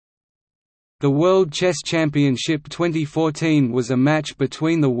The World Chess Championship 2014 was a match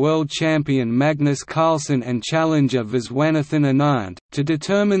between the world champion Magnus Carlsen and challenger Viswanathan Anand, to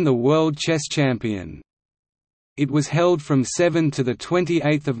determine the world chess champion. It was held from 7 to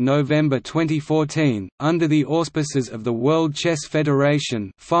 28 November 2014, under the auspices of the World Chess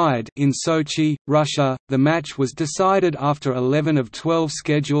Federation in Sochi, Russia. The match was decided after 11 of 12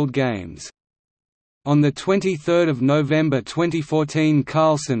 scheduled games. On 23 November 2014,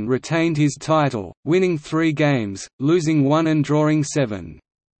 Carlsen retained his title, winning 3 games, losing 1 and drawing 7.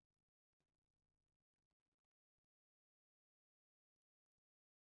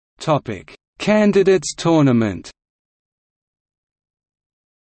 Candidates tournament.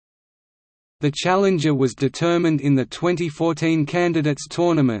 The challenger was determined in the 2014 Candidates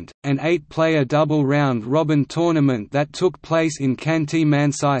Tournament, an 8-player double round-robin tournament that took place in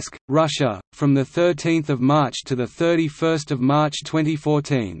Khanty-Mansiysk, Russia, from 13 March to 31 March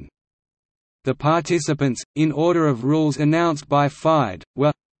 2014. The participants, in order of rules announced by FIDE,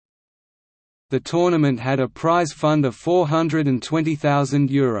 were: the tournament had a prize fund of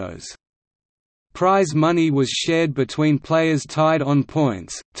 €420,000. Prize money was shared between players tied on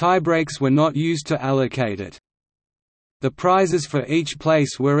points, tiebreaks were not used to allocate it. The prizes for each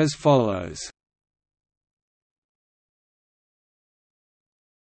place were as follows.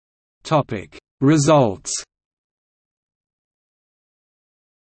 Results.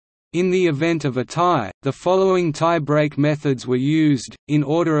 In the event of a tie, the following tie-break methods were used, in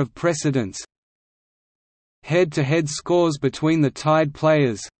order of precedence: head-to-head scores between the tied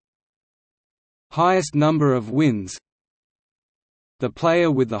players, highest number of wins, the player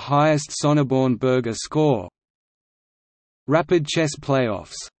with the highest Sonneborn-Berger score, rapid chess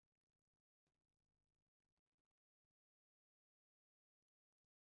playoffs.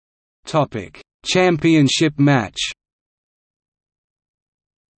 Championship match.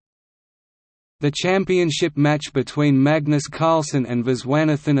 The championship match between Magnus Carlsen and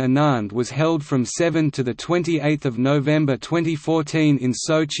Viswanathan Anand was held from 7 to 28 November 2014 in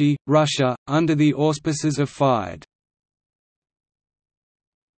Sochi, Russia, under the auspices of FIDE.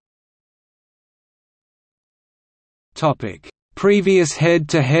 Previous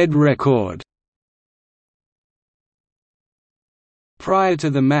head-to-head record. Prior to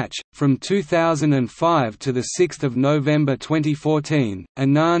the match, from 2005 to 6 November 2014,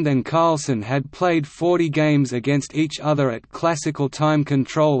 Anand and Carlsen had played 40 games against each other at classical time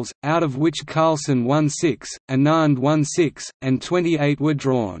controls, out of which Carlsen won 6, Anand won 6, and 28 were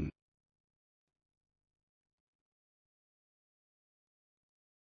drawn.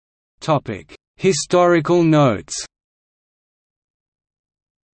 Historical notes.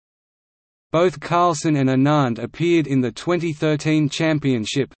 Both Carlsen and Anand appeared in the 2013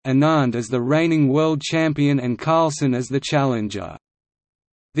 championship, Anand as the reigning world champion and Carlsen as the challenger.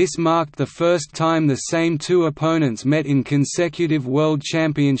 This marked the first time the same two opponents met in consecutive world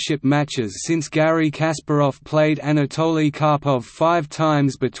championship matches since Garry Kasparov played Anatoly Karpov 5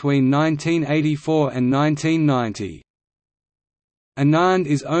 times between 1984 and 1990. Anand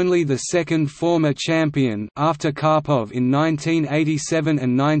is only the second former champion after Karpov in 1987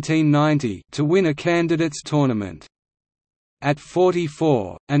 and 1990 to win a candidates tournament. At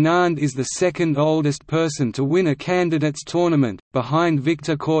 44, Anand is the second oldest person to win a candidates tournament, behind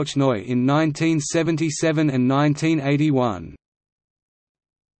Viktor Korchnoi in 1977 and 1981.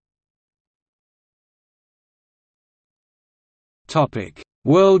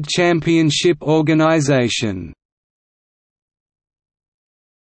 World Championship organization.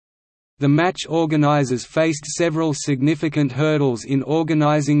 The match organizers faced several significant hurdles in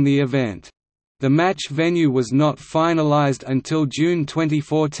organizing the event. The match venue was not finalized until June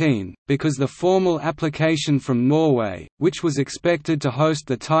 2014, because the formal application from Norway, which was expected to host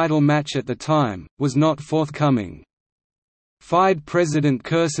the title match at the time, was not forthcoming. FIDE President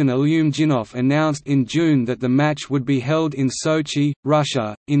Carlsen announced in June that the match would be held in Sochi,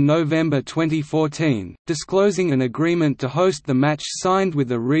 Russia, in November 2014, disclosing an agreement to host the match signed with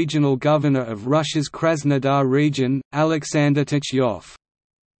the regional governor of Russia's Krasnodar region, Alexander Tichyov.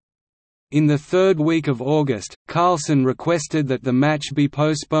 In the third week of August, Carlsen requested that the match be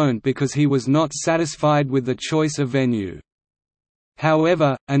postponed because he was not satisfied with the choice of venue.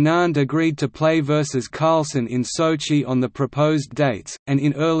 However, Anand agreed to play versus Carlsen in Sochi on the proposed dates, and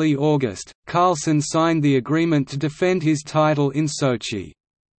in early August, Carlsen signed the agreement to defend his title in Sochi.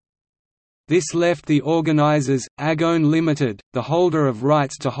 This left the organizers, Agone Limited, the holder of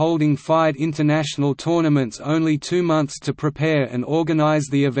rights to holding FIDE international tournaments, only 2 months to prepare and organize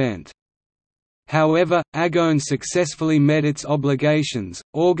the event. However, Agone successfully met its obligations,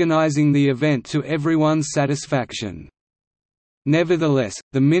 organizing the event to everyone's satisfaction. Nevertheless,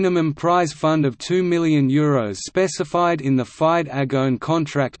 the minimum prize fund of €2 million specified in the FIDE-AGON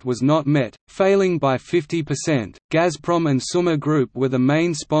contract was not met, failing by 50%. Gazprom and Summa Group were the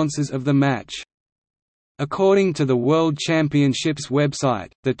main sponsors of the match. According to the World Championships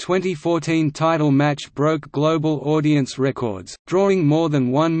website, the 2014 title match broke global audience records, drawing more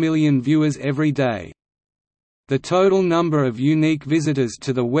than 1 million viewers every day. The total number of unique visitors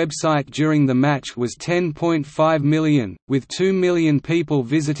to the website during the match was 10.5 million, with 2 million people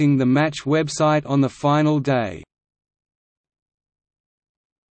visiting the match website on the final day.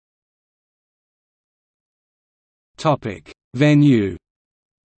 Venue.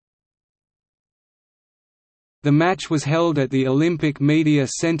 The match was held at the Olympic Media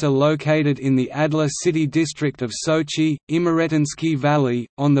Center located in the Adler City district of Sochi, Imeretinsky Valley,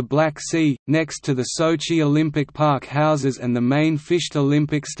 on the Black Sea, next to the Sochi Olympic Park houses and the main Fisht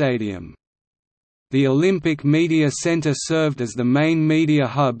Olympic Stadium. The Olympic Media Center served as the main media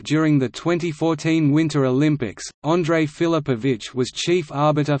hub during the 2014 Winter Olympics. Andrei Filipovich was chief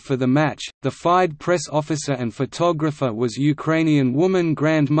arbiter for the match. The FIDE press officer and photographer was Ukrainian woman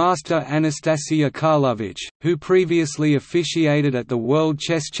Grandmaster Anastasia Karlovich, who previously officiated at the World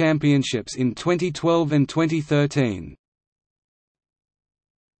Chess Championships in 2012 and 2013.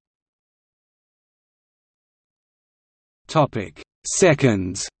 Topic: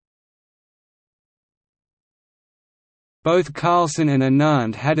 Seconds. Both Carlsen and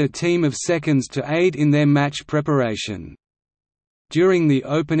Anand had a team of seconds to aid in their match preparation. During the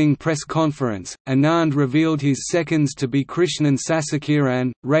opening press conference, Anand revealed his seconds to be Krishnan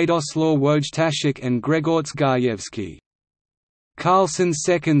Sasakiran, Radoslaw Wojtaszek and Gregorz Garjevsky. Carlsen's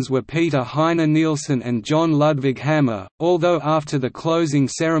seconds were Peter Heine Nielsen and John Ludwig Hammer, although after the closing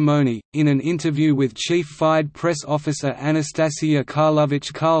ceremony, in an interview with Chief FIDE press officer Anastasia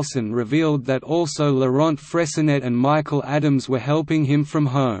Karlovich, Carlsen revealed that also Laurent Fressinet and Michael Adams were helping him from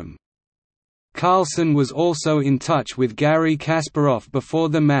home. Carlsen was also in touch with Garry Kasparov before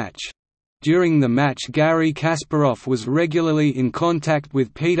the match. During the match, Garry Kasparov was regularly in contact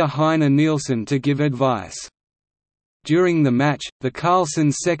with Peter Heine Nielsen to give advice. During the match, the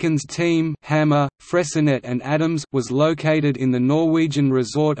Carlsen seconds team Hammer, Fressinet and Adams was located in the Norwegian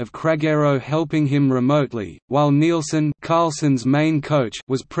resort of Kragero helping him remotely, while Nielsen, Carlsen's main coach,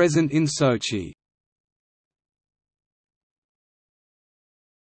 was present in Sochi.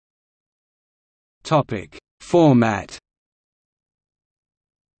 Format.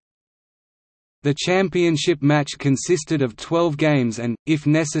 The championship match consisted of 12 games and, if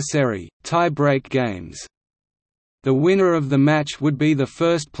necessary, tie-break games. The winner of the match would be the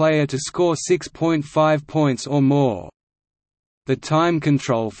first player to score 6.5 points or more. The time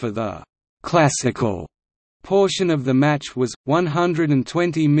control for the classical portion of the match was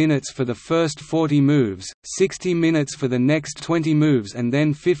 120 minutes for the first 40 moves, 60 minutes for the next 20 moves and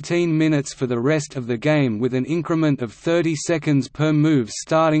then 15 minutes for the rest of the game, with an increment of 30 seconds per move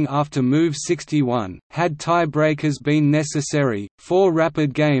starting after move 61. Had tie-breakers been necessary, 4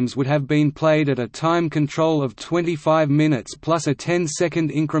 rapid games would have been played at a time control of 25 minutes plus a 10-second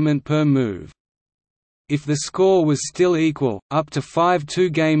increment per move. If the score was still equal, up to 5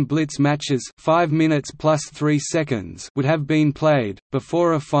 two-game blitz matches 5 minutes plus 3 seconds would have been played,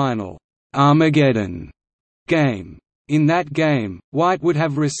 before a final Armageddon game. In that game, White would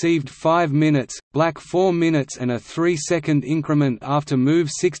have received 5 minutes, Black 4 minutes and a 3-second increment after move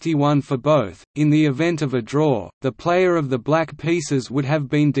 61 for both. In the event of a draw, the player of the black pieces would have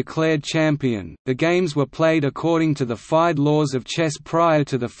been declared champion. The games were played according to the FIDE laws of chess prior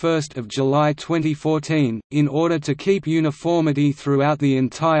to 1 July 2014, in order to keep uniformity throughout the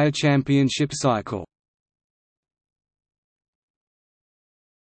entire championship cycle.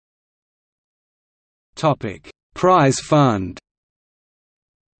 Prize fund.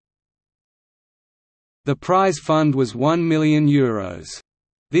 The prize fund was €1 million.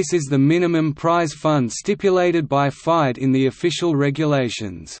 This is the minimum prize fund stipulated by FIDE in the official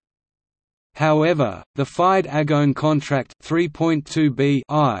regulations. However, the FIDE-AGON contract 3.2b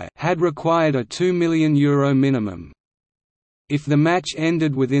had required a €2 million minimum. If the match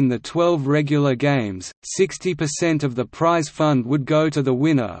ended within the 12 regular games, 60% of the prize fund would go to the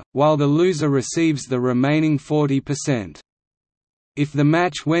winner, while the loser receives the remaining 40%. If the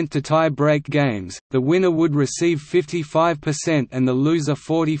match went to tie-break games, the winner would receive 55% and the loser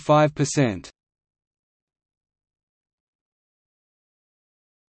 45%.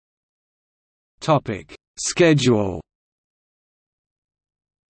 Schedule.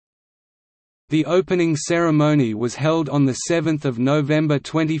 The opening ceremony was held on 7 November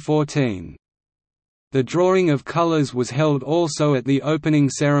 2014. The drawing of colors was held also at the opening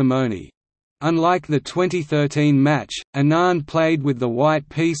ceremony. Unlike the 2013 match, Anand played with the white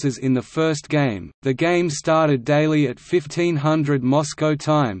pieces in the first game. The game started daily at 1500 Moscow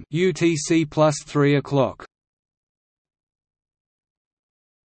time (UTC +3 o'clock).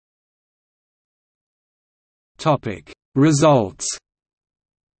 Topic: Results.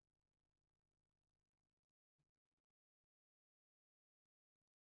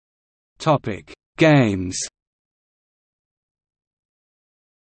 Topic: Games.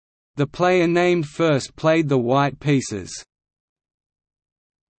 The player named first played the white pieces.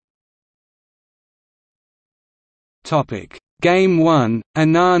 Topic: Game 1,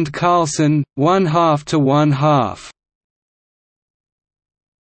 Anand Carlsen, 1/2 to 1/2.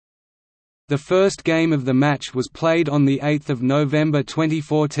 The first game of the match was played on 8 November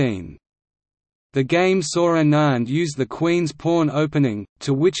 2014. The game saw Anand use the Queen's Pawn opening,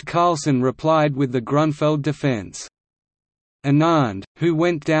 to which Carlsen replied with the Grunfeld defense. Anand, who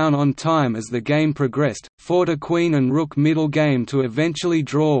went down on time as the game progressed, fought a queen and rook middle game to eventually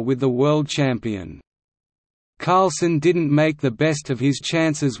draw with the world champion. Carlsen didn't make the best of his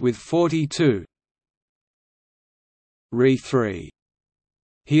chances with 42 Re3.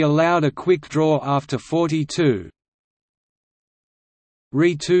 He allowed a quick draw after 42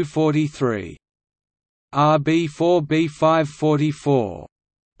 Re2 43. RB4 B5 44.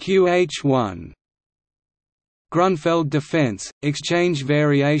 QH1. Grunfeld defense, exchange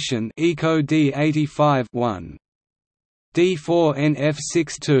variation Eco D85 1. D4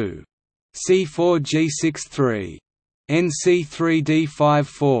 NF6 2. C4 G6 3. NC3 D5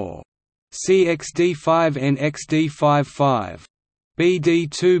 4. CX D5 NX D5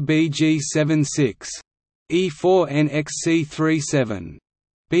 BD2 BG7 6. E4 NXC3 7.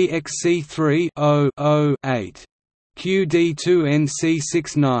 BXC3 0 8. QD2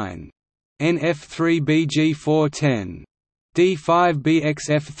 NC6 9. NF3 BG4 10. D5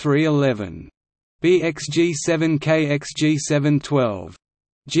 BXF3 11. BXG7 KXG7 12.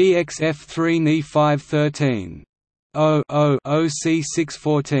 GXF3 Ni5 13. 0 C6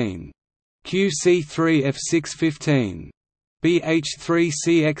 14. QC3 F6 15. BH3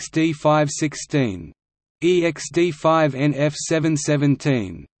 CXD5 16. EXD5 NF7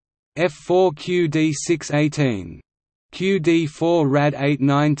 17. F4 QD6 18. QD4 RAD8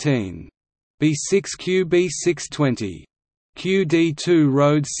 19. B6 QB6 20. QD2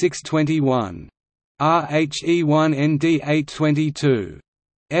 Rode 6 21. RHE1 ND8 22.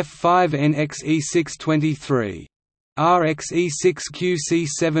 F5 NXE6 23. RXE6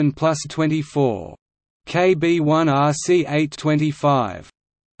 QC7 plus 24. KB1 RC8 25.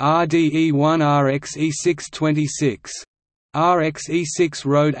 RDE1 RXE6 26. RXE6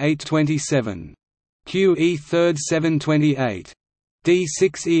 Rode 8 27. QE 3rd 7 28.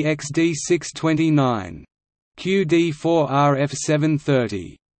 D6 EXD6 29. QD4 RF7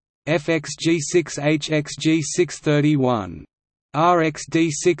 30. FXG6 HXG6 31.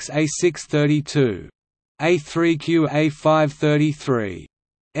 RXD6 A6 32. A3 QA5 33.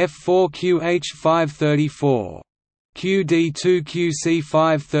 F4 QH5 34. QD2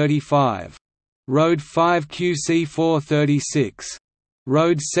 QC5 35. Rode 5 QC4 36.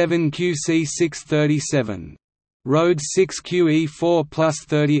 Rode 7 QC6 37. Rode 6 QE4 plus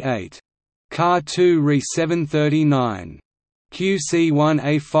 38. Car 2 Re 7 39. QC1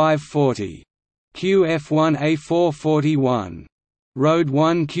 A5 40. QF1 A4 41. Rode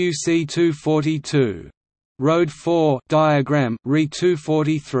 1 QC2 42. Rode 4 diagram Re 2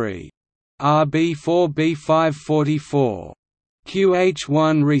 43. RB4 B5 44.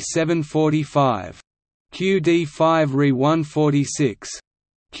 QH1 Re 7 45. QD5 Re 1 46.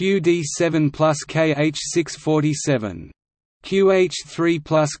 QD7 plus KH6 47. QH3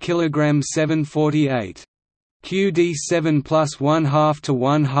 plus kilogram 7 48. QD7 plus 1/2 to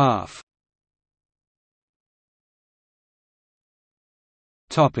 1/2.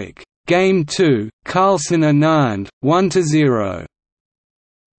 Topic: Game 2, Carlsen Anand, 1-0.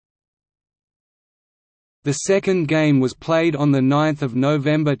 The second game was played on 9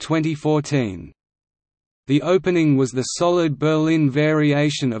 November 2014. The opening was the solid Berlin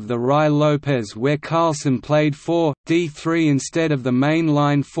variation of the Rye Lopez, where Carlsen played 4, d3 instead of the main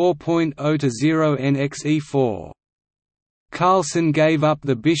line 4.0 to 0 NXE4. Carlsen gave up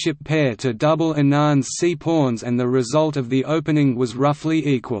the bishop pair to double Anand's c-pawns, and the result of the opening was roughly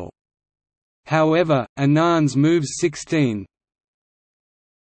equal. However, Anand's moves 16,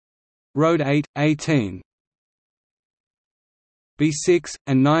 Rode 8, 18, B6,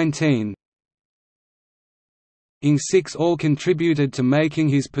 and 19 Ing6 all contributed to making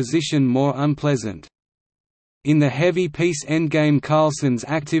his position more unpleasant. In the heavy piece endgame, Carlsen's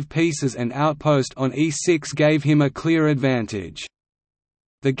active pieces and outpost on e6 gave him a clear advantage.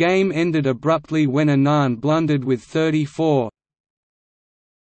 The game ended abruptly when Anand blundered with 34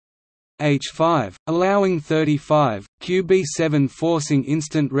 H5, allowing 35, QB7 forcing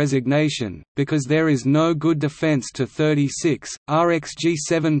instant resignation, because there is no good defense to 36,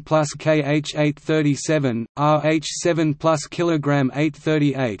 RxG7 plus KH837, RH7 plus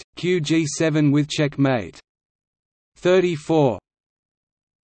kg838, QG7 with checkmate. 34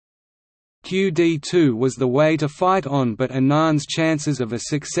 QD2 was the way to fight on, but Anand's chances of a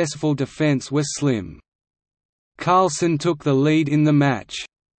successful defense were slim. Carlsen took the lead in the match.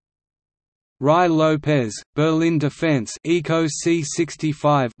 Rai Lopez, Berlin Defense, Eco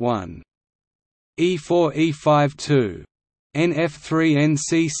C65 1. E4 E5 2. NF3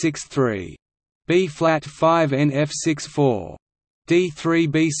 NC63. B flat 5 NF6 4. D3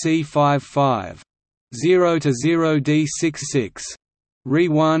 BC5 5. 0 to 0 D6 6. Re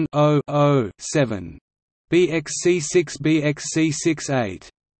 1 0 0 7. BXC6 BXC6 8.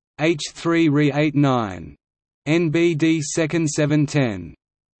 H3 Re 8 9. NBD second 7 10.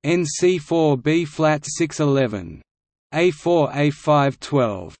 NC4 B flat 6 11. A4 A5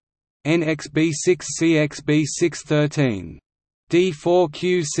 12. NXB6 CXB6 13. D4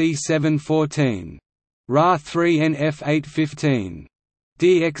 QC7 14. Ra3 NF8 15.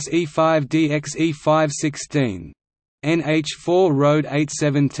 DXE5 DXE5 16. NH4 Road 8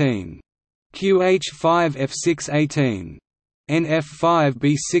 17. QH5 F6 18. NF5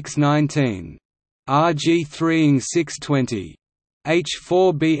 B6 19. RG3ing 6 20.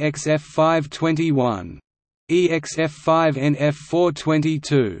 H4 BXF5 21. EXF5 NF4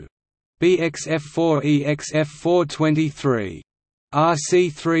 22. BXF4 EXF4 23.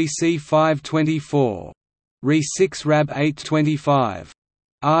 RC3 C5 24. Re6 Rab 8 25.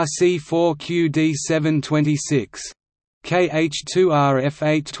 RC4 QD7 26. KH2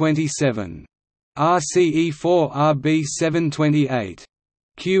 RF8 27. RCE4 RB7 28.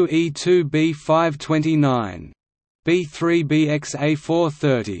 QE2 B5 29. B3 BXA4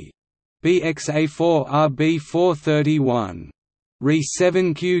 30. BXA4 RB4 31.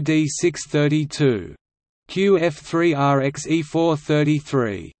 Re7 QD6 32. QF3 RXE4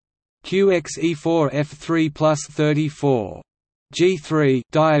 33. QXE4 F3 plus 34. G3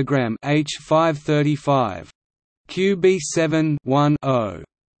 diagram H5 35. QB7 1 0.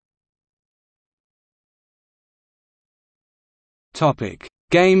 Topic: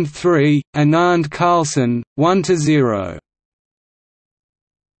 Game 3, Anand Carlsen 1–0.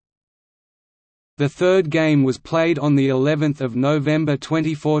 The third game was played on the 11th of November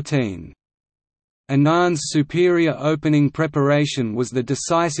 2014. Anand's superior opening preparation was the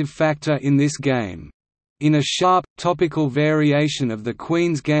decisive factor in this game. In a sharp, topical variation of the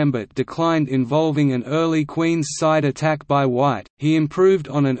Queen's Gambit declined involving an early Queen's side attack by White, he improved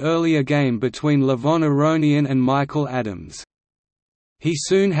on an earlier game between Levon Aronian and Michael Adams. He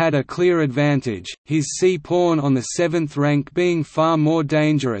soon had a clear advantage, his c-pawn on the 7th rank being far more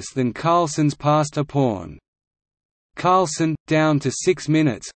dangerous than Carlsen's passed-a pawn. Carlsen, down to 6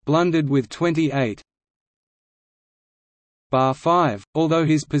 minutes, blundered with 28 bar 5, although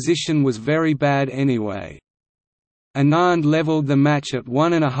his position was very bad anyway. Anand levelled the match at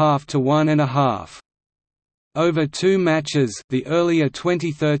 1.5 to 1.5. Over 2 matches, the earlier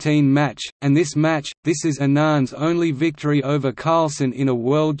 2013 match, and this match, this is Anand's only victory over Carlsen in a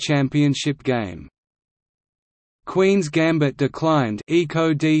World Championship game. Queen's Gambit declined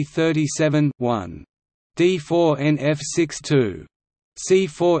Eco D37 1. D4 NF6 2.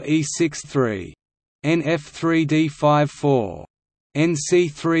 C4 E6 3. NF3 D5 4.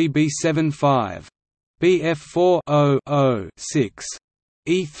 NC3 B7 5. BF4 0 0 6.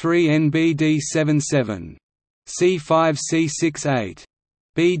 E3 NBD 7 7. C5 C6 8.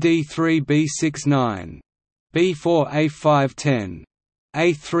 BD3 B6 9. B4 A5 10.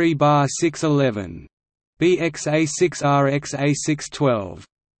 A3 bar 6 11. BXA6 RXA6 12.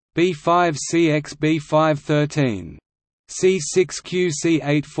 B5 CX B5 13. C6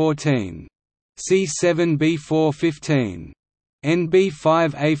 QC8 14. C7 B4 15.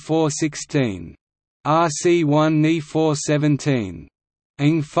 NB5 A4 16. RC1 N4 17.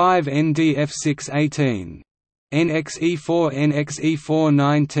 Ing5 NDF6 18. NXE4 NXE4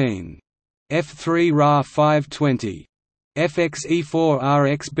 19. F3 Ra 5 20. FXE4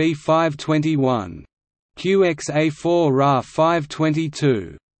 RXB 5 21. QXA4 Ra 5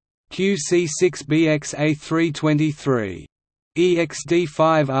 22. QC6 BXA 3 23.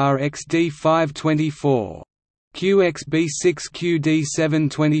 EXD5 RXD 5 24. QXB6 QD 7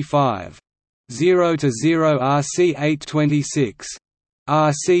 25. 0 to 0 RC 8 26.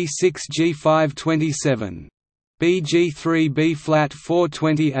 RC6 G5 27. BG3 B flat 4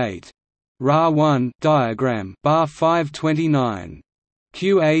 28. Ra 1 diagram bar 5 29.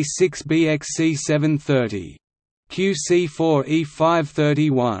 QA6BXC730,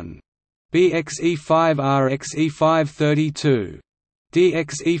 QC4E531, BXE5RXE532,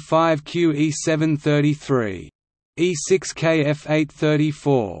 DXE5QE733,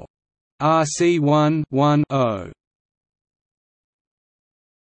 E6KF834, RC1-1-0.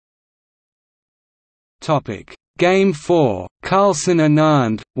 Topic: Game 4, Carlsen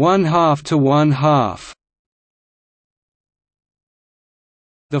Anand, 1/2 to 1/2.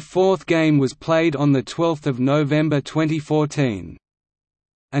 The fourth game was played on 12 November 2014.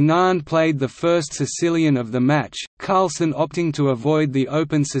 Anand played the first Sicilian of the match, Carlsen opting to avoid the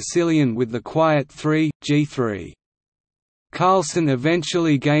open Sicilian with the quiet 3, G3. Carlsen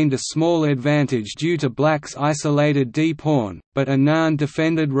eventually gained a small advantage due to black's isolated d-pawn, but Anand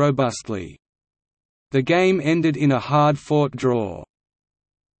defended robustly. The game ended in a hard-fought draw.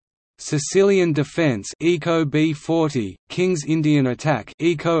 Sicilian defense Eco B40, King's Indian attack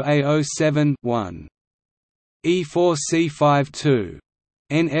Eco A07 1. E4 C52.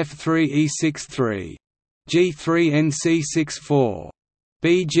 NF3 E63. G3 NC64.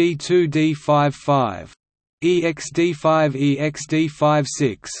 BG2 D55. EXD5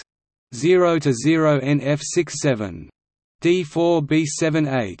 EXD56. 0-0 NF67. D4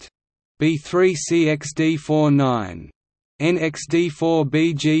 B78. B3 CXD49. NXD4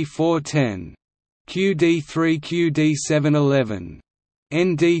 BG410. QD3 QD711.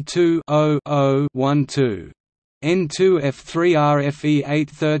 ND2 0-0-12. N2 F3 RFE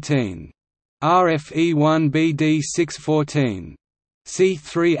 813. RFE1 BD614.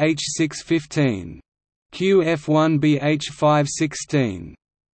 C3 H615. QF1 BH516.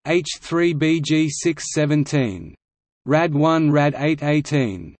 H3 BG617. RAD1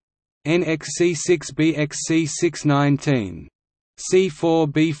 RAD818. NXC6 BXC619. C4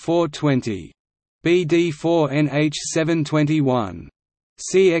 B420. BD4 NH721.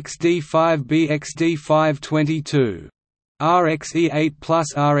 CXD5 BXD522. RXE8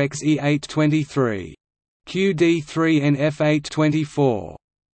 plus RXE823. QD3 NF824.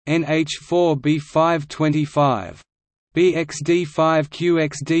 NH4 B525. BXD5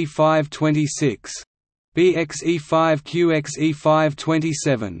 QXD526. BXE5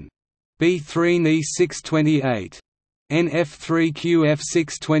 QXE527. B3 NE628. NF3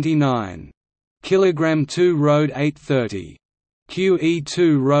 QF629. Kilogram 2 Road 830.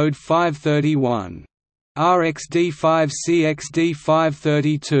 QE2 Road 531. RXD5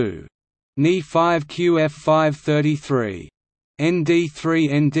 CXD532. NE5 QF533. ND3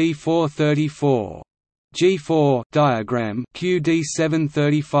 ND434. G4 diagram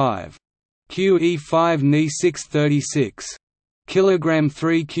QD735. QE5 NE636. Kilogram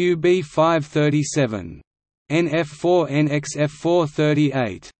 3 QB537. NF4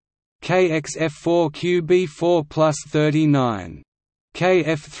 NXF438. KXF4 QB4 plus 39.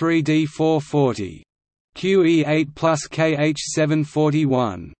 KF3D440. QE8 plus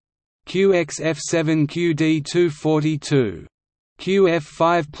KH741. QXF7 QD242.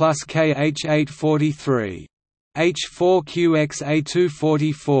 QF5 plus KH843. H4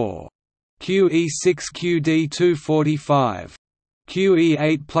 QXA244. QE6 QD245.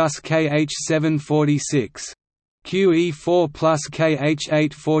 QE8 plus KH746. QE4 plus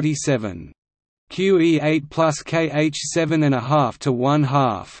KH847. QE8 plus KH7.5 to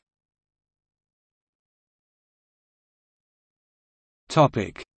 1/2.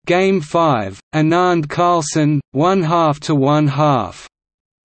 Topic: Game 5, Anand Carlsen, 1/2 to 1/2.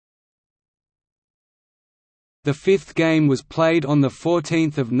 The fifth game was played on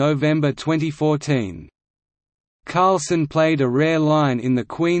 14 November 2014. Carlsen played a rare line in the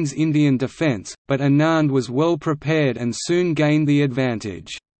Queen's Indian defence, but Anand was well prepared and soon gained the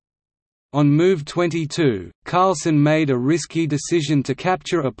advantage. On move 22, Carlsen made a risky decision to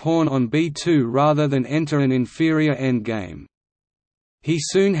capture a pawn on b2 rather than enter an inferior endgame. He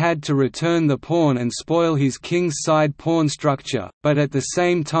soon had to return the pawn and spoil his king's side pawn structure, but at the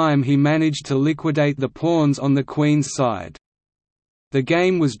same time he managed to liquidate the pawns on the queen's side. The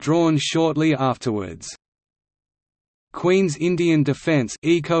game was drawn shortly afterwards. Queen's Indian defence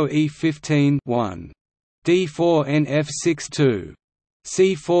Eco E15 1. D4 NF62.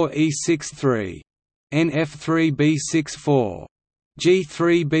 C4 E63. NF3 B64.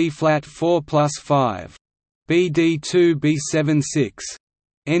 G3 B flat 4 plus 5. BD2 B76.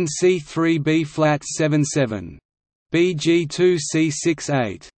 NC3 B flat 77. BG2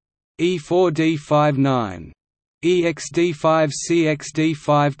 C68. E4 D59. EXD5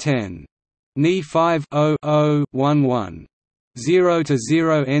 CXD510. NE5 0-0-11.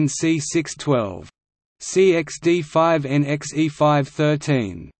 0-0 NC612. CXD5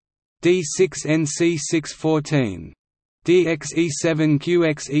 NXE513. D6 NC614.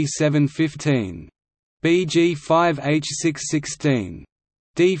 DXE7QXE715, BG5H616,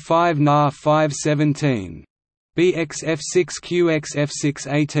 D5NA517,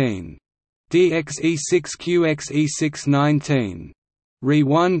 BXF6QXF618, DXE6QXE619,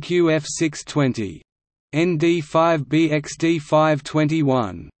 RE1QF620,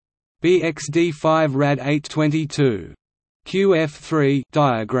 ND5BXD521, BXD5RAD822, QF3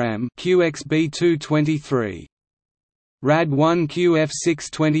 diagram QXB223,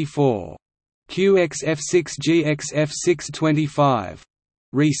 RAD1QF624, QXF6GXF625,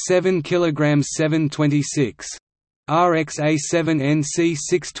 Re7 kg 726,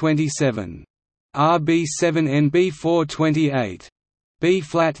 RXA7NC627, RB7NB428,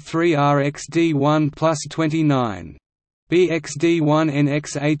 B-flat3RXD1 plus 29,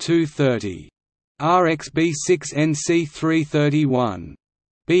 BXD1NXA230, RXB6NC331,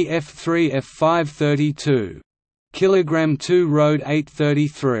 BF3F532, kg 2 Road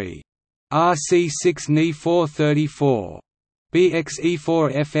 833, RC6NE434,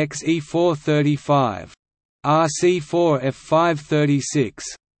 BXE4FXE435, RC4F536,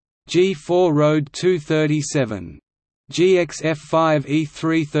 G4 Road 237,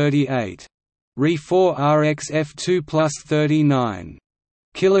 GXF5E338, Re4RXF2 plus 39,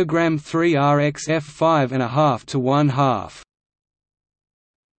 kg 3 RXF5.5 to 1/2.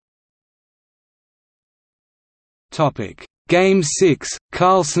 Topic: Game 6,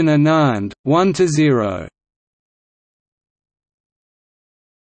 Carlsen Anand, 1–0.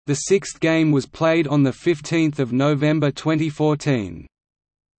 The sixth game was played on 15 November 2014.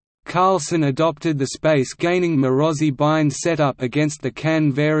 Carlsen adopted the space-gaining Morozzi-bind setup against the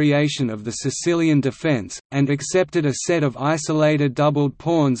Can variation of the Sicilian defense, and accepted a set of isolated doubled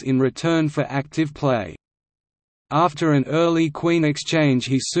pawns in return for active play. After an early queen exchange,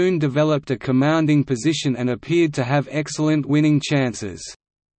 he soon developed a commanding position and appeared to have excellent winning chances.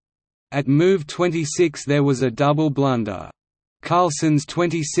 At move 26 there was a double blunder. Carlsen's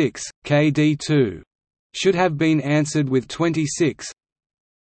 26, kd2, should have been answered with 26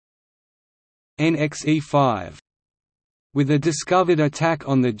 nxe5. With a discovered attack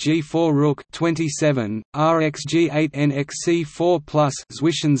on the g4 rook 27, rxg8 nxc4 plus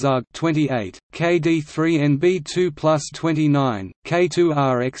Zwischenzug 28, kd3 nb2 plus 29, k2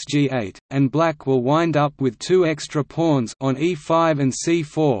 rxg8, and black will wind up with two extra pawns on e5 and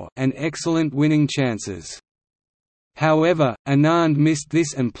c4 and excellent winning chances. However, Anand missed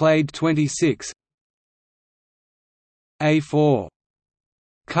this and played 26 a4.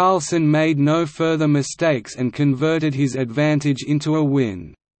 Carlsen made no further mistakes and converted his advantage into a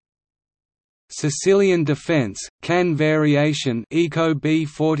win. Sicilian defense, Can variation Eco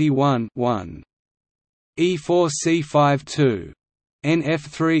B41 1. E4 C5 2.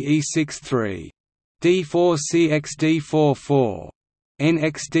 Nf3 E6 3. D4 CXD4 4.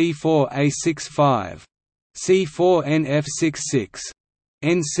 NXD4 A6 5. C4 Nf6 6.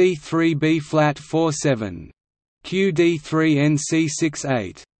 NC3 B flat 4 7. QD3 NC6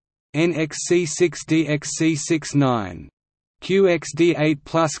 8. NXC6 DXC6 9. QXD8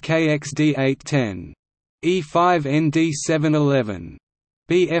 plus KXD8 10. E5 ND7 11.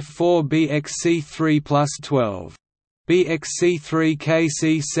 BF4 BXC3 plus 12. BXC3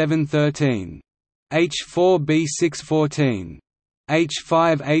 KC7 13. H4 B6 14.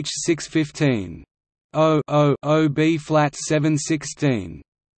 H5 H6 15. O B flat 7 16.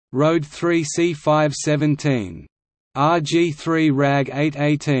 Road 3 C5 17. RG3 Rag 8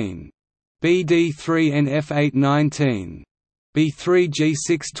 18. BD3 NF8 19. B3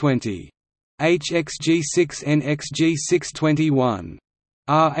 G6 20. HXG6 NXG6 21.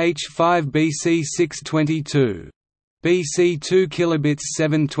 RH5 BC6 22. BC2 kilobits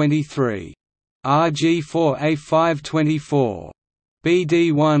 723. RG4 A5 24.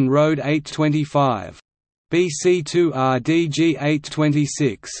 BD1 Road 825. BC2 RDG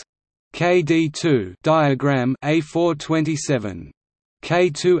 826. KD2 diagram A4 27.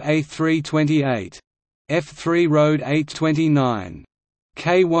 K2 A3 28. F3 Road 829.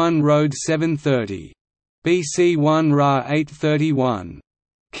 K1 Road 730. BC1 Ra 831.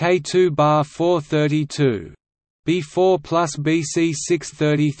 K2 Bar 432. B4 plus BC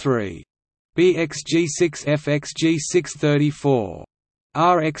 633. BXG6 FXG 634.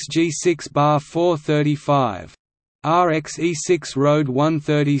 RXG6 bar 435. RXE6 Road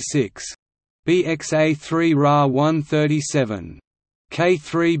 136. BXA3 Ra 137.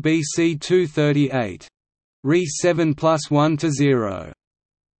 K3 BC 238. Re7 plus 1–0.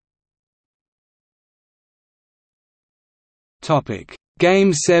 Topic: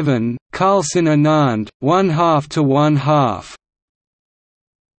 Game 7, Carlsen Anand, 1/2 to 1/2.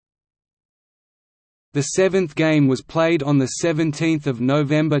 The seventh game was played on 17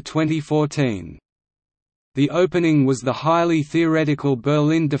 November 2014. The opening was the highly theoretical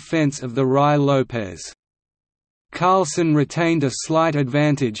Berlin defense of the Ruy Lopez. Carlsen retained a slight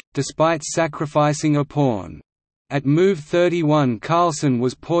advantage, despite sacrificing a pawn. At move 31 Carlsen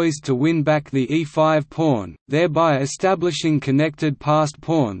was poised to win back the e5 pawn, thereby establishing connected passed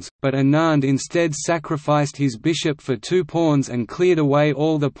pawns, but Anand instead sacrificed his bishop for 2 pawns and cleared away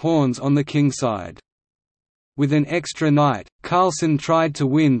all the pawns on the kingside. With an extra knight, Carlsen tried to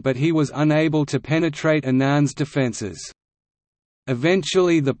win, but he was unable to penetrate Anand's defences.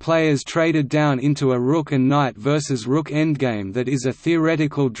 Eventually the players traded down into a rook and knight versus rook endgame that is a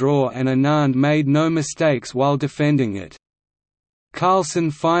theoretical draw, and Anand made no mistakes while defending it. Carlsen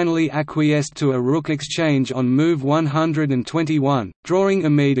finally acquiesced to a rook exchange on move 121, drawing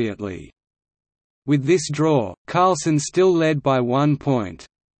immediately. With this draw, Carlsen still led by 1 point.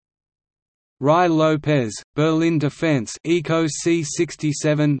 Ruy Lopez, Berlin defense Eco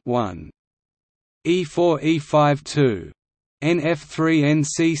C67 1. E4 E5 2. Nf3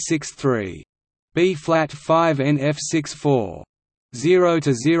 Nc6 3. B flat 5 Nf6 4. 0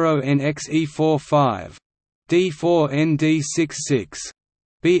 to 0 Nx E4 5. D4 Nd6 6.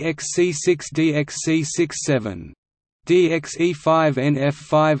 Bxc6 Dxc6 7. Dx E5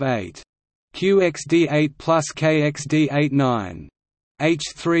 Nf5 8. Qxd8 plus Kxd8 9.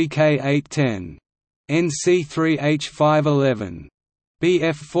 H3 K8 10. Nc3 H5 11.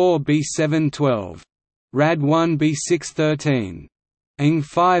 Bf4 B7 12. Rad1 B6 13.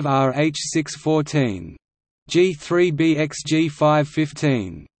 Ing5 Rh6 14. G3 Bxg5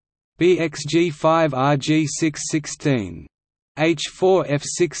 15. Bxg5 Rg6 16. H4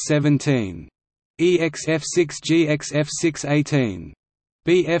 F6 17. Exf6 Gxf6 18.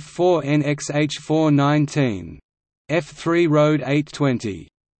 Bf4 Nxh4 19. F3 Road 820.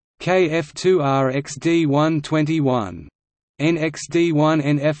 Kf2 Rxd1 21. Nxd1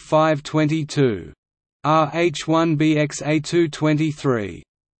 Nf5 22. Rh1 Bxa2 23.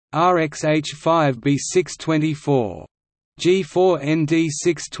 Rxh5 B6 24. G4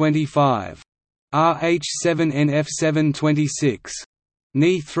 Nd6 25. Rh7 Nf7 26.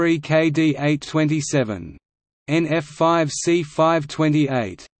 Ni3 Kd8 27. Nf5 C5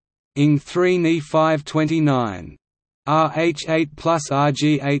 28. Ing3 Ni5 29. Rh8 plus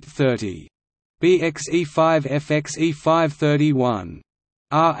Rg8 30. Bxe5 Fxe5 31.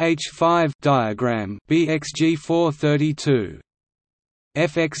 Rh5 diagram Bxg4 32.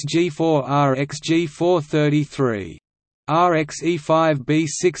 Fxg4 Rxg4 33. Rxe5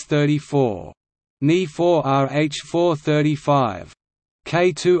 B6 34. Ni4 Rh4 35.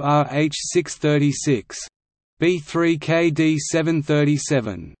 K2 Rh6 36. B3 Kd7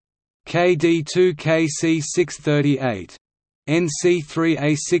 37. Kd2 Kc6 38. Nc3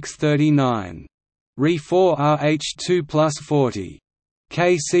 A6 39. Re4 Rh2 plus 40.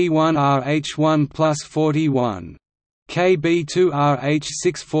 Kc1 Rh1 plus 41. Kb2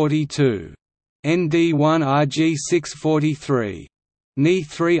 Rh6 42. Nd1 Rg6 43.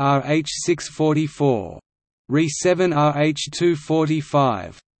 Ni3 Rh6 44. Re7 Rh2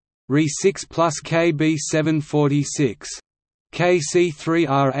 45. Re6 plus Kb7 46. Kc3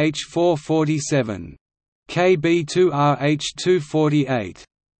 Rh4 47. Kb2 Rh2 48.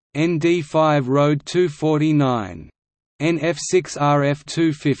 Nd5 Road 249. Nf6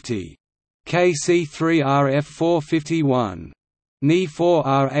 Rf2 50. Kc3 Rf4 51. Ni4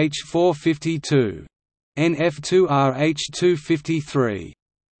 Rh4 52. Nf2 Rh2 53.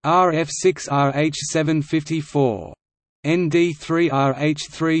 Rf6 Rh7 54. Nd3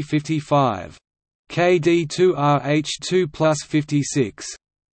 Rh3 55. Kd2 Rh2 plus 56.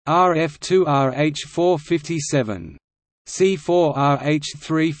 Rf2 Rh4 57. C4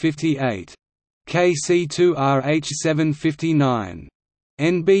 Rh3 58. Kc2 Rh7 59.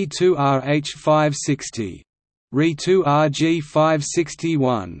 Nb2 Rh5 60. Re2 Rg5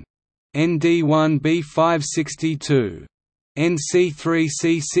 61. Nd1 B5 62. Nc3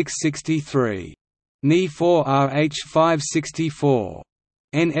 C6 63. Ni4 Rh5 64.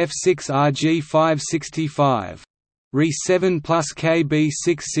 Nf6 Rg5 65. Re7 plus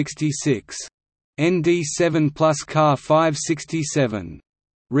Kb6 66. Nd7 plus Car5 67.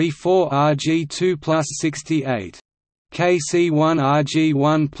 Re4 Rg2 plus 68. Kc1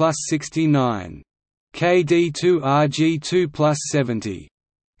 Rg1 plus 69. Kd2 Rg2 plus 70.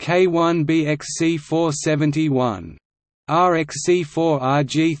 K1 Bxc4 71. Rxc4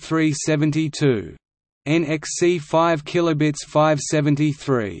 Rg3 72. Nxc5 kilobits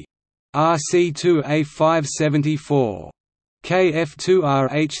 573. Rc2 A5 74. Kf2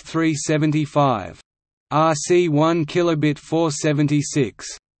 Rh3 75. Rc1 kilobit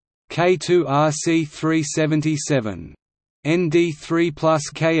 476. K2RC377. ND3 plus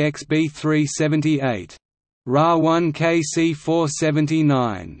KXB378. Ra1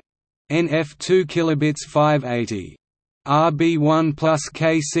 KC479. NF2 kilobits 580. RB1 plus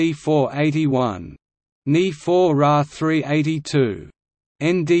KC481. Ni4 Ra382.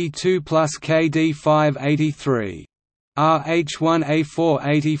 ND2 plus KD583.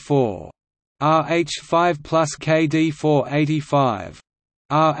 RH1A484. RH5 plus KD485.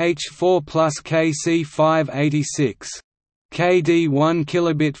 RH4 plus KC586. KD1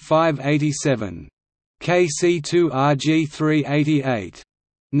 kilobit 587. KC2 RG388.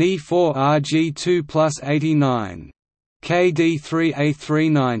 Ni4 RG2 plus 89. KD3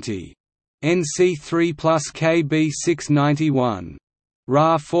 A390. NC3 plus KB691.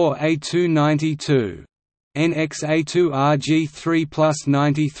 Ra4 A292. NX-A2 RG3 plus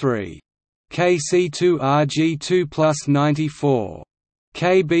 93. KC2 RG2 plus 94.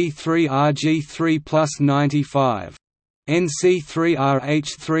 KB3 RG3 plus 95. NC3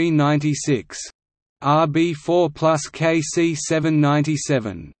 RH396. RB4 plus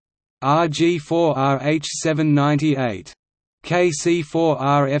KC797. RG4 RH798. KC4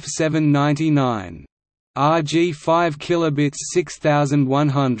 RF799. RG5 kilobits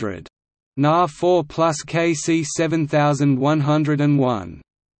 6100. NA4 plus KC7101.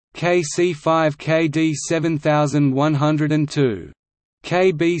 KC5 KD7102.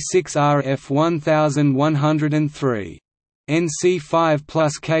 KB6 RF1103. NC5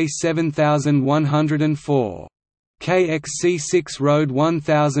 plus K7104. KXC6 Road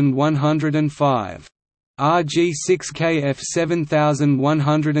 1105. RG6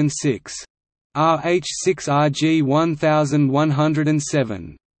 KF7106. RH6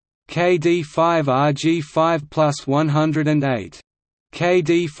 RG1107. KD5 RG5 plus 108.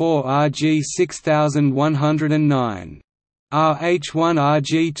 KD4 RG6109. RH1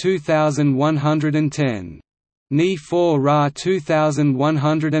 RG2110. Ni4 Ra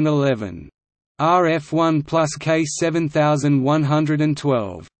 2111. RF1 plus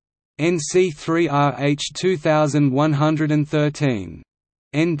K7112. NC3 RH 2113.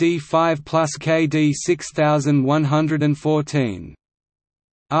 ND5 plus KD 6114.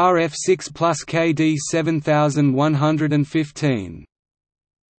 RF6 plus KD 7115.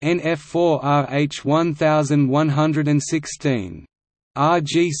 NF4 RH 1116.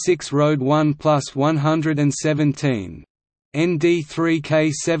 RG6 Road 1 plus 117. ND3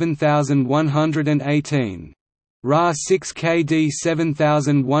 K 7118. Ra6 KD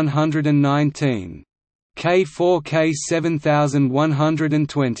 7119. K4 K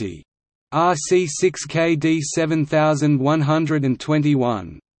 7120. RC6 KD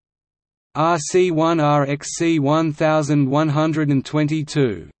 7121. RC1 RXC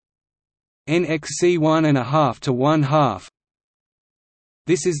 1122. NXC 1.5 to 1/2.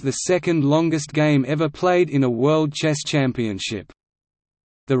 This is the second longest game ever played in a World Chess Championship.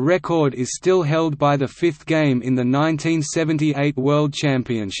 The record is still held by the fifth game in the 1978 World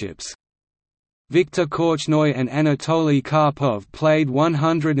Championships. Viktor Korchnoi and Anatoly Karpov played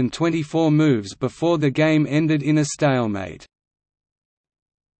 124 moves before the game ended in a stalemate.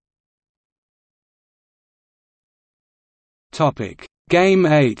 Game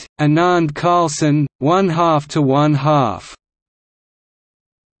 8, Anand Carlsen, 1/2 to 1/2.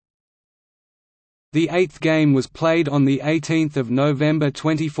 The eighth game was played on 18 November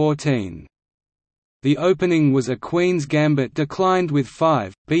 2014. The opening was a Queen's Gambit declined with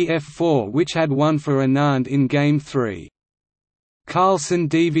 5, Bf4 which had won for Anand in Game 3. Carlsen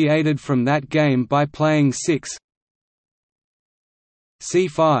deviated from that game by playing 6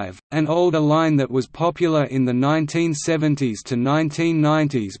 C5, an older line that was popular in the 1970s to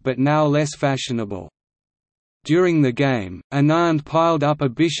 1990s but now less fashionable. During the game, Anand piled up a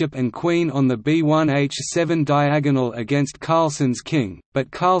bishop and queen on the b1h7 diagonal against Carlsen's king, but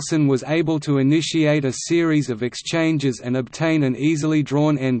Carlsen was able to initiate a series of exchanges and obtain an easily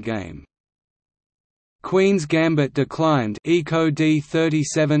drawn endgame. Queen's Gambit declined Eco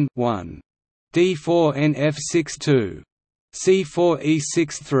d37 1. d4 nf6 c4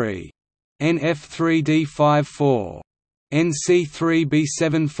 e6 3. nf3 d5 4. nc3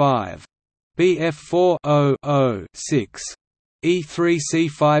 b7 5. bf4 0 6. e3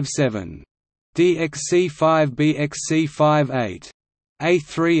 c5 7. dxc5 bxc5 8.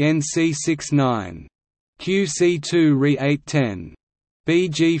 a3 nc6 9. qc2 re8 10.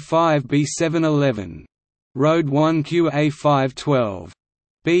 bg5 b7 11. road 1 qa5 12.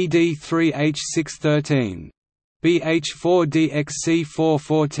 bd3 h6 13. bh4 dxc4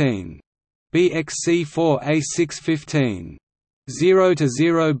 14. bxc4 a6 15. 0 to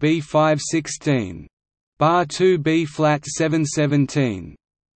 0 b5 16. bar 2 b flat 7 17.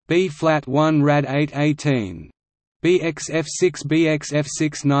 B flat 1 rad 8 18, BXF6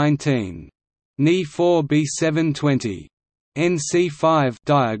 BXF6 19, Ni 4 B7 20, NC5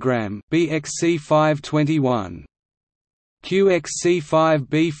 diagram BXC5 21, QXC5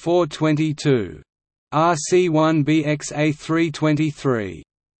 B4 22, RC1 BXA3 23,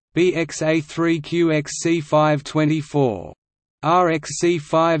 BXA3 QXC5 24,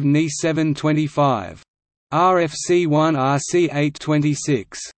 RXC5 Ni 7 25, RFC1 RC8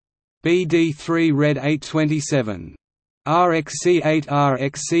 26, BD3 Red 8 27, RXC8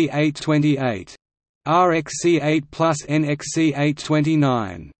 RXC8 28, RXC8 plus NXC8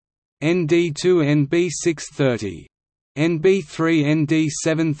 29, ND2 NB6 30, NB3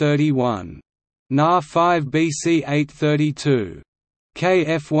 ND7 31, NAR5 BC8 32,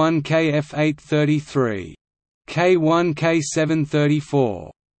 KF1 KF8 33, K1 K7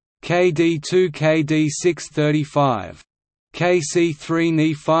 34, KD2 KD6 35, KC3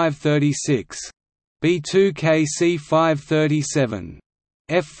 Ni 5 36, B2 KC5 37,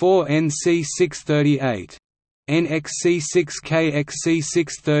 F4 NC6 38, NXC6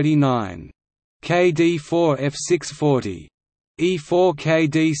 KXC6 39, KD4 F6 40, E4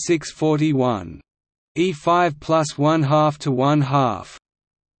 KD6 41, E5 plus 1/2 to 1/2.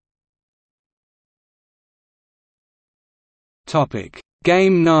 Topic: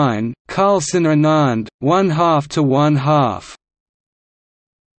 Game 9, Carlsen Anand, 1/2 to 1/2.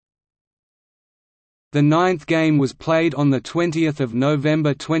 The ninth game was played on 20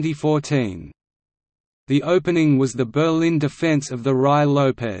 November 2014. The opening was the Berlin defense of the Ruy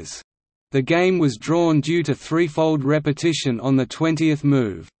Lopez. The game was drawn due to threefold repetition on the 20th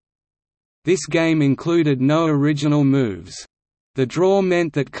move. This game included no original moves. The draw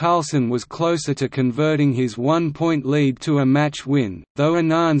meant that Carlsen was closer to converting his 1-point lead to a match win, though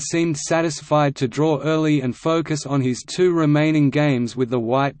Anand seemed satisfied to draw early and focus on his two remaining games with the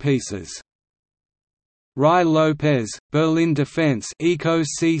white pieces. Ruy Lopez, Berlin defense Eco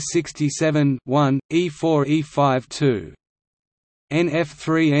C67 1, E4 E5 2.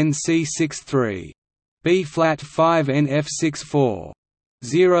 NF3 NC6 3. B flat 5 NF6 4.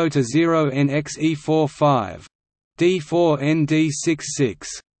 0 to 0 NX E4 5. D4 ND6 6.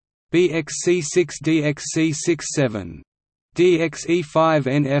 BXC6 DXC6 7. DXE5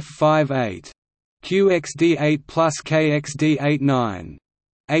 NF5 8. QXD8 plus KXD8 9.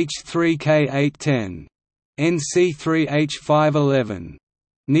 H3 K8 10. NC3 H5 11.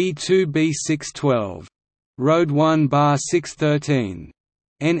 Ni2 B6 12. Road 1 bar 6 13.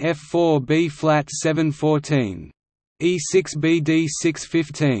 NF4 B flat 7 14. E6 BD6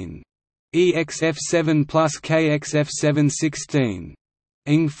 15. EXF7 plus KXF7 16.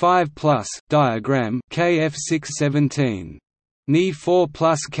 Ing5 plus diagram KF6 17. Ni4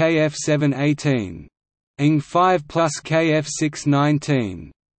 plus KF7 18. Ing5 plus KF6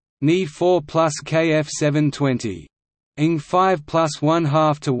 19. Ni4 plus KF7 20. Ing5 plus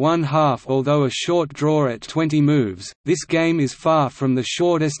 1/2 to 1/2. Although a short draw at 20 moves, this game is far from the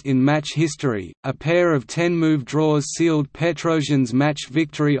shortest in match history. A pair of 10-move draws sealed Petrosian's match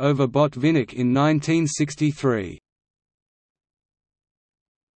victory over Botvinnik in 1963.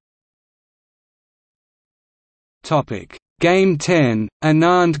 Topic: Game 10,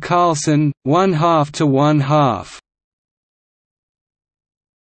 Anand Carlsen, 1/2 to 1/2.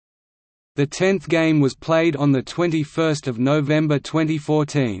 The 10th game was played on 21 November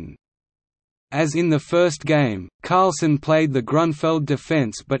 2014. As in the first game, Carlsen played the Grunfeld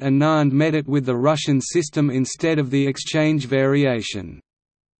defense but Anand met it with the Russian system instead of the exchange variation.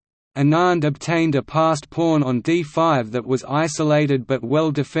 Anand obtained a passed pawn on d5 that was isolated but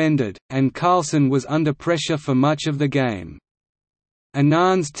well defended, and Carlsen was under pressure for much of the game.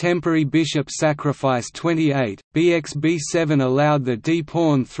 Anand's temporary bishop sacrifice 28, bxb7 allowed the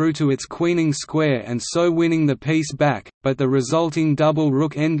d-pawn through to its queening square and so winning the piece back, but the resulting double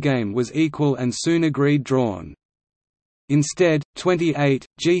rook endgame was equal and soon agreed drawn. Instead, 28,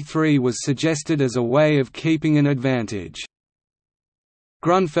 g3 was suggested as a way of keeping an advantage.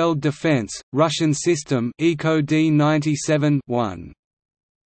 Grunfeld defense, Russian system Eco D97 1.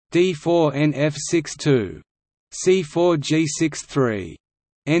 d4 nf6 2. c4 g6 3.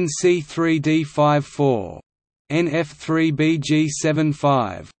 nc3 d5 4. nf3 bg7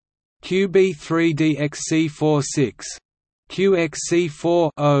 5. qb3 dxc4 6. qxc4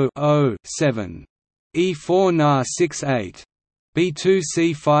 0 7. e4 nar 6 8. b2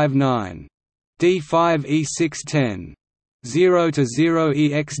 c5 9. d5 e6 10. 0 to 0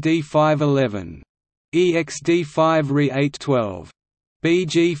 exd5 11. exd5 re 8 12.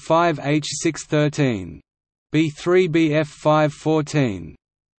 bg5 h6 13. b3 bf5 14.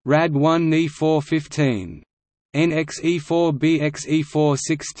 rad 1 ni 4 15. NXE4 BXE4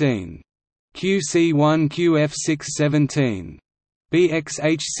 16, QC1 QF6 17,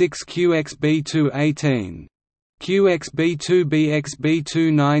 BXH6 QXB2 18, QXB2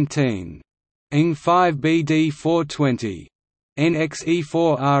 BXB2 19, ING5 BD4 20,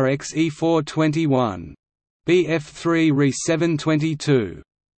 NXE4 RXE4 21, BF3 RE7 22,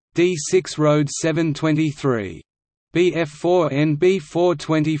 D6 Road 7 23, BF4 NB4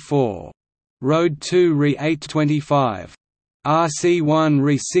 24, Road 2 RE8 25, RC1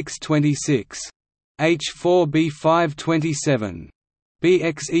 RE6 26, H4 B5 27,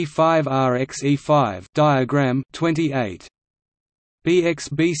 BXE5 RXE5 diagram 28,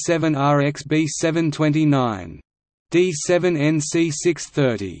 BXB7 RXB7 29, D7 NC6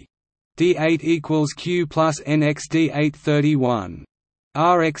 30, D8 equals Q plus NXD8 31,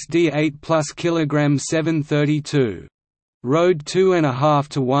 RXD8 plus kilogram 7 32, Road 2.5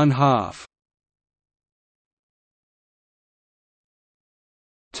 to 1/2.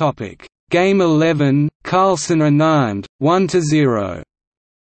 Topic: Game 11, Carlsen Anand, 1–0.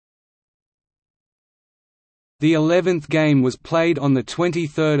 The 11th game was played on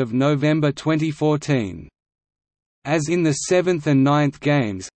 23 November 2014. As in the 7th and 9th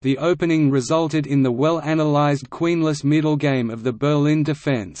games, the opening resulted in the well-analyzed queenless middle game of the Berlin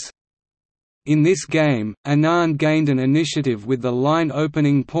defense. In this game, Anand gained an initiative with the line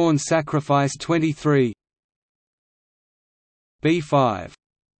opening pawn sacrifice 23 b5.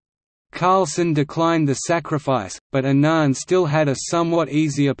 Carlsen declined the sacrifice, but Anand still had a somewhat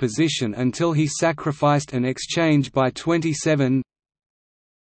easier position until he sacrificed an exchange by 27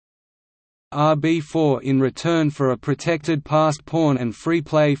 rb4 in return for a protected passed pawn and free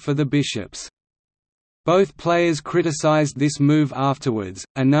play for the bishops. Both players criticized this move afterwards,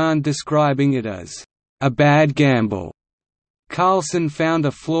 Anand describing it as a bad gamble. Carlsen found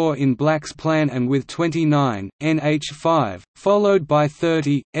a flaw in black's plan and with 29, nh5, followed by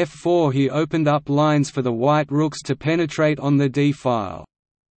 30, f4 he opened up lines for the white rooks to penetrate on the d-file.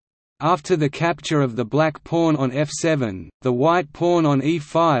 After the capture of the black pawn on f7, the white pawn on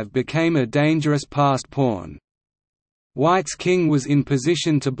e5 became a dangerous passed pawn. White's king was in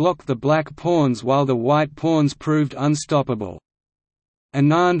position to block the black pawns while the white pawns proved unstoppable.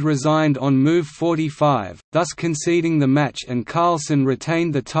 Anand resigned on move 45, thus conceding the match, and Carlsen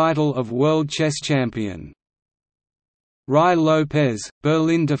retained the title of world chess champion. Rai Lopez,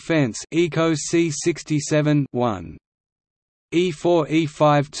 Berlin defense Eco C67 1. E4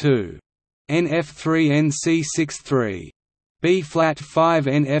 E5 2. NF3 NC6 3. B flat 5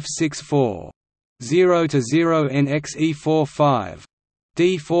 NF6 4. 0–0 NXE4 5.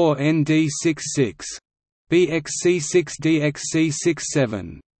 D4 ND6 6. BXC6 DXC6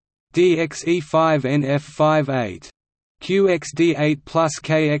 7. DXE5 NF5 8. QXD8 plus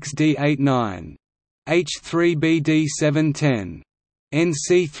KXD8 9. H3 BD7 10.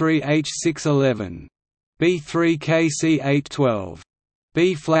 NC3 H6 11. B3 KC8 12.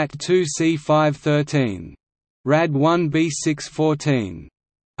 B flat 2 C5 13. Rad 1 B6 14.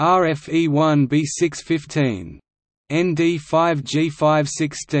 RFE1 B6 15. ND5 G5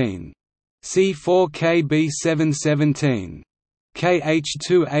 16. C4 KB7 17.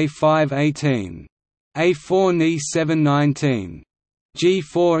 KH2 A5 18. A4 Ni 7 19.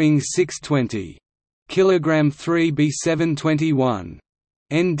 G4 Ing 6 20. Kilogram 3 B7 21.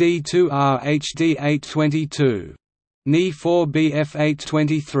 ND2 RHD 8 22. Ni 4 BF8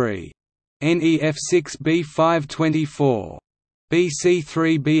 23. NEF6 B5 24.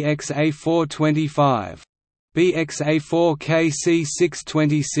 BC3 BXA4 25. BXA4 KC6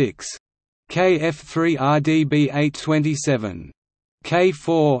 26. KF3 RDB8 27.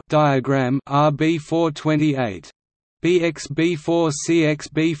 K4 diagram RB4 28. BXB4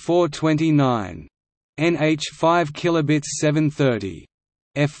 CXB4 29. NH5 kilobits 730.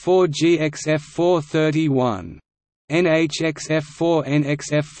 F4 GXF4 31. NHXF4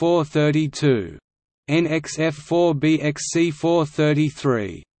 NXF4 32. NXF4 BXC4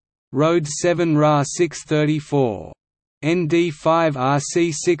 33. Road 7 Ra 6 34. ND5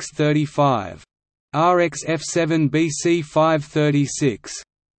 RC6 35. RXF7 BC5 36.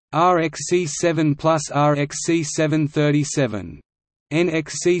 RXC7 plus RXC7 37.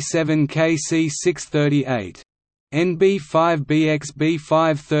 NXC7 KC6 38. NB5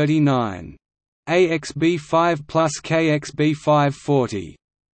 BXB5 39. AXB5 plus KXB5 40.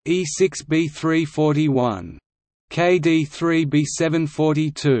 E6 B3 41. KD3 B7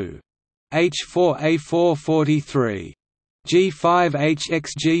 42. H4 A4 43. G5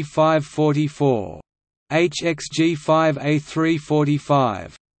 HXG5 44. HXG5 A3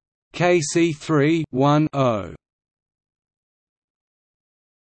 45. KC3 1-0.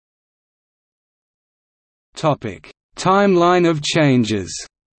 Timeline of changes.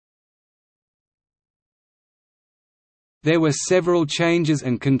 There were several changes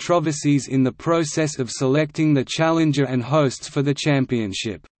and controversies in the process of selecting the challenger and hosts for the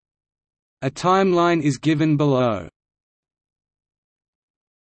championship. A timeline is given below.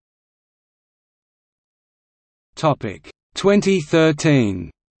 2013.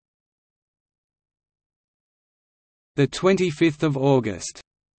 The 25th of August.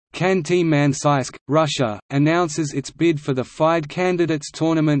 Khanty-Mansiysk, Russia, announces its bid for the FIDE Candidates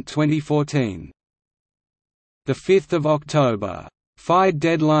Tournament 2014. The 5th of October. FIDE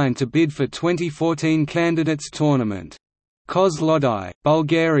deadline to bid for 2014 Candidates Tournament. Kozlodai,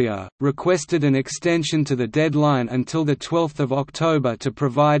 Bulgaria, requested an extension to the deadline until the 12th of October to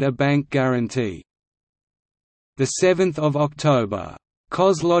provide a bank guarantee. The 7th of October.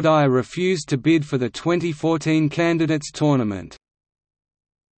 Kozlodai refused to bid for the 2014 Candidates Tournament.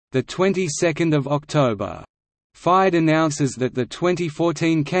 The 22nd of October. FIDE announces that the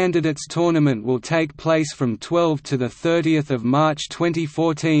 2014 Candidates Tournament will take place from 12 to 30 March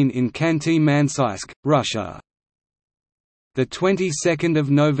 2014 in Khanty-Mansiysk, Russia. The 22nd of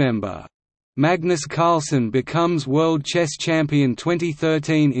November. Magnus Carlsen becomes World Chess Champion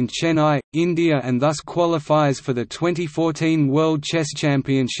 2013 in Chennai, India, and thus qualifies for the 2014 World Chess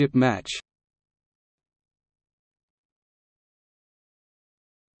Championship match.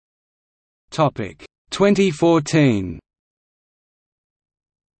 Topic 2014.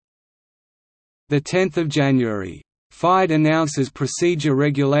 The 10th of January. FIDE announces procedure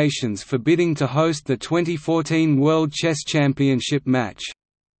regulations for bidding to host the 2014 World Chess Championship match.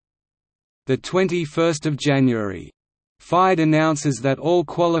 The 21st of January. FIDE announces that all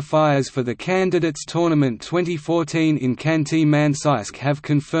qualifiers for the Candidates Tournament 2014 in Khanty-Mansiysk have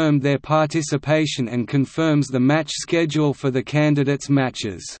confirmed their participation and confirms the match schedule for the candidates'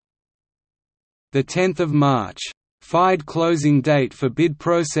 matches. The 10th of March. FIDE closing date for bid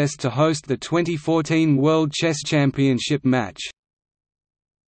process to host the 2014 World Chess Championship match.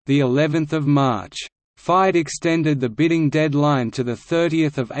 The 11th of March. FIDE extended the bidding deadline to the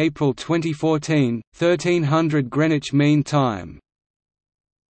 30th of April 2014, 1300 Greenwich Mean Time.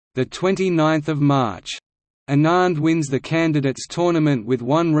 The 29th of March. Anand wins the Candidates Tournament with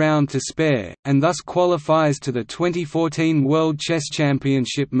 1 round to spare, and thus qualifies to the 2014 World Chess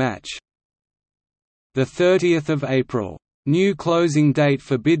Championship match. The 30th of April. New closing date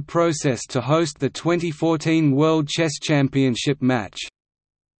for bid process to host the 2014 World Chess Championship match.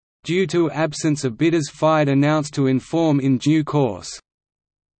 Due to absence of bidders, FIDE announced to inform in due course.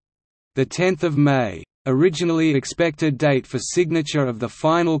 The 10th of May. Originally expected date for signature of the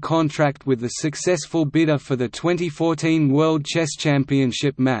final contract with the successful bidder for the 2014 World Chess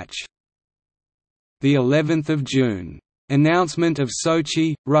Championship match. The 11th of June. Announcement of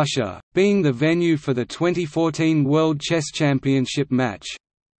Sochi, Russia, being the venue for the 2014 World Chess Championship match.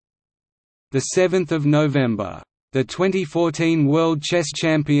 The 7th of November. The 2014 World Chess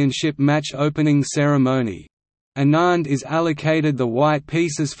Championship match opening ceremony. Anand is allocated the white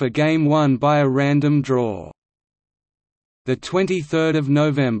pieces for Game 1 by a random draw. The 23rd of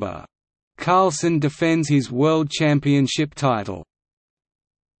November. Carlsen defends his World Championship title.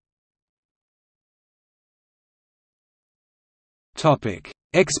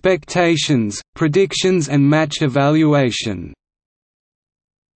 Expectations, predictions and match evaluation.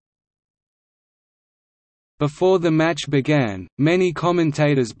 Before the match began, many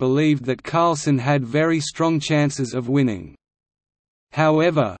commentators believed that Carlsen had very strong chances of winning.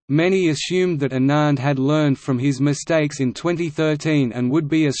 However, many assumed that Anand had learned from his mistakes in 2013 and would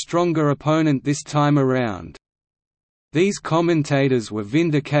be a stronger opponent this time around. These commentators were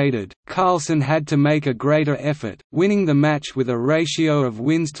vindicated. Carlsen had to make a greater effort, winning the match with a ratio of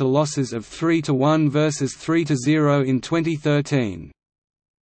wins to losses of 3-1 versus 3-0 in 2013.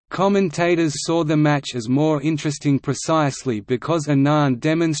 Commentators saw the match as more interesting precisely because Anand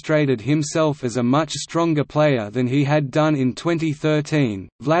demonstrated himself as a much stronger player than he had done in 2013.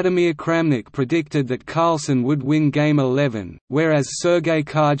 Vladimir Kramnik predicted that Carlsen would win Game 11, whereas Sergei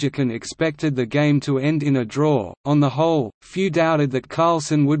Karjakin expected the game to end in a draw. On the whole, few doubted that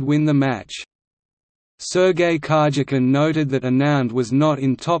Carlsen would win the match. Sergei Karjakin noted that Anand was not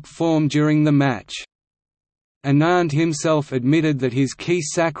in top form during the match. Anand himself admitted that his key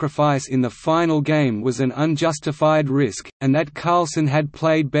sacrifice in the final game was an unjustified risk, and that Carlsen had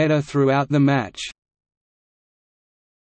played better throughout the match.